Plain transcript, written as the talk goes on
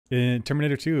in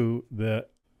Terminator 2, the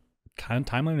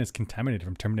timeline is contaminated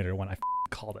from Terminator 1. I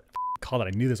called it. Called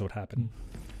it. I knew this would happen.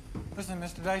 Listen,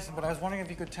 Mr. Dyson, but I was wondering if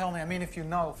you could tell me, I mean, if you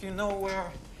know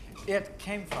where it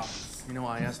came from. You know,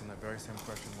 I asked them that very same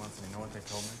question once, and you know what they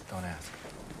told me? Don't ask.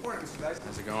 Morning, Mr. Dyson.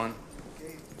 How's it going?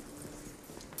 Okay.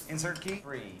 Insert key.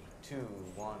 3, 2,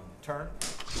 1, turn.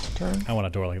 Turn. I want a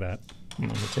door like that. Me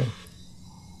too.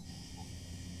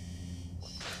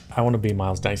 I want to be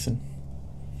Miles Dyson.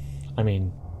 I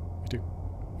mean, Me too.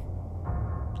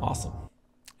 awesome.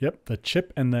 Yep, the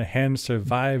chip and the hand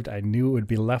survived. I knew it would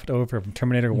be left over from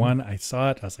Terminator 1. I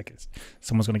saw it. I was like,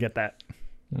 someone's going to get that.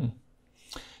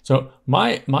 So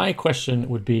my question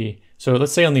would be, so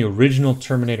let's say on the original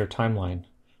Terminator timeline,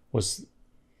 were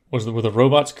the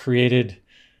robots created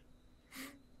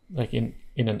like in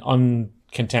an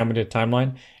uncontaminated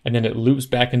timeline, and then it loops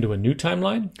back into a new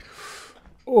timeline?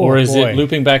 Or is it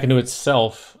looping back into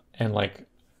itself and like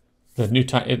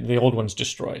the old one's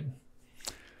destroyed?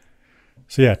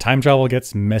 So yeah, time travel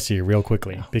gets messy real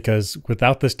quickly because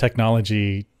without this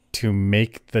technology to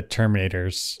make the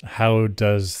Terminators, how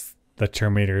do the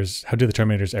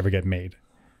Terminators ever get made?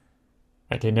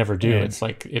 Right, they never do. It's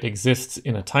like it exists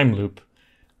in a time loop,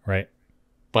 right?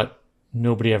 But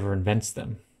nobody ever invents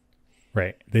them.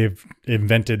 Right, they've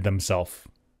invented themselves.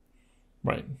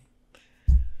 Right.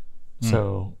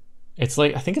 So it's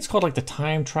like, I think it's called like the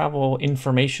time travel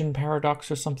information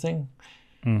paradox or something,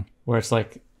 where it's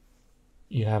like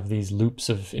you have these loops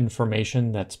of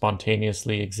information that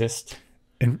spontaneously exist.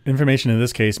 Information in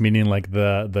this case meaning like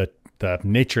the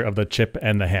nature of the chip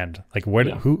and the hand. Like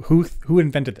who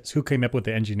invented this? Who came up with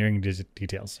the engineering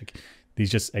details? Like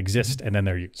these just exist and then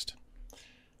they're used.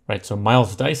 Right. So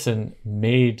Miles Dyson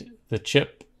made the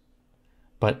chip,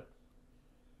 but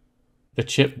the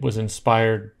chip was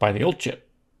inspired by the old chip,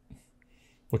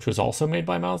 which was also made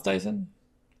by Miles Dyson.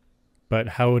 But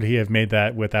how would he have made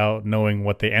that without knowing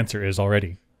what the answer is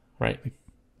already? Right.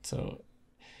 So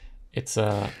it's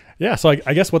yeah. So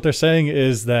I guess what they're saying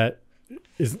is that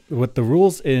what the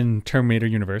rules in Terminator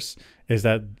universe is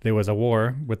that there was a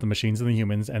war with the machines and the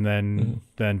humans, and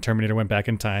then Terminator went back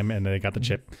in time and they got the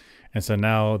chip. And so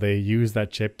now they use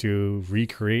that chip to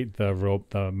recreate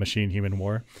the machine-human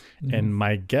war. And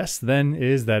my guess then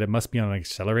is that it must be on an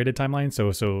accelerated timeline. So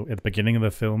at the beginning of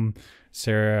the film,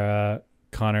 Sarah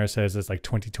Connor says it's like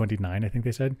 2029, I think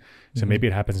they said. So maybe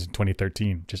it happens in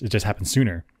 2013. It just happens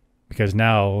sooner because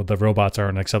now the robots are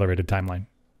on an accelerated timeline.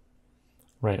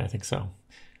 Right, I think so.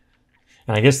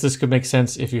 And I guess this could make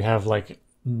sense if you have like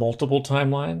multiple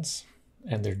timelines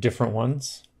and they're different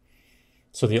ones.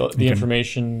 So the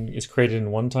information is created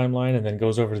in one timeline and then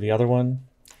goes over to the other one,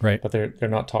 right? But they're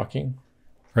not talking,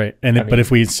 right? And but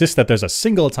if we insist that there's a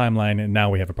single timeline, and now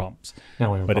we have problems.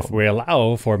 But if we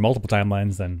allow for multiple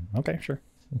timelines, then okay, sure,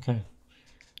 okay.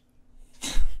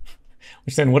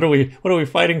 Which then what are we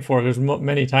fighting for? There's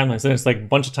many timelines. Then it's like a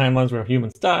bunch of timelines where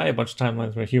humans die, a bunch of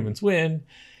timelines where humans win.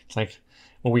 It's like,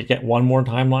 well, we get one more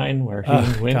timeline where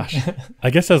humans win. Gosh. I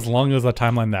guess as long as the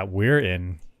timeline that we're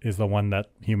in is the one that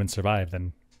humans survive,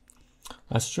 then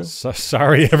that's true. So,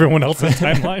 sorry, everyone else's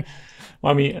timeline.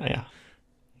 Well, I mean, yeah,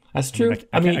 that's true.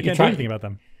 I mean, I can't do anything about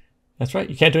them. That's right.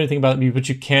 You can't do anything about them, but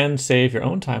you can save your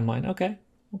own timeline. Okay.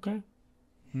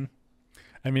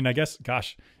 I mean, I guess,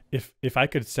 gosh, if I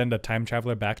could send a time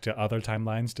traveler back to other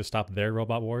timelines to stop their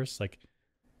robot wars, like,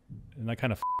 isn't that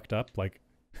kind of fucked up? Like,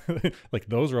 like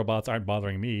those robots aren't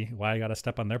bothering me. Why I gotta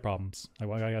step on their problems? Like,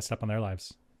 why I gotta step on their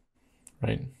lives?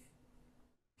 Right.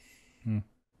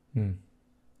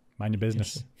 Mind your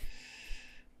business.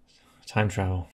 Time travel.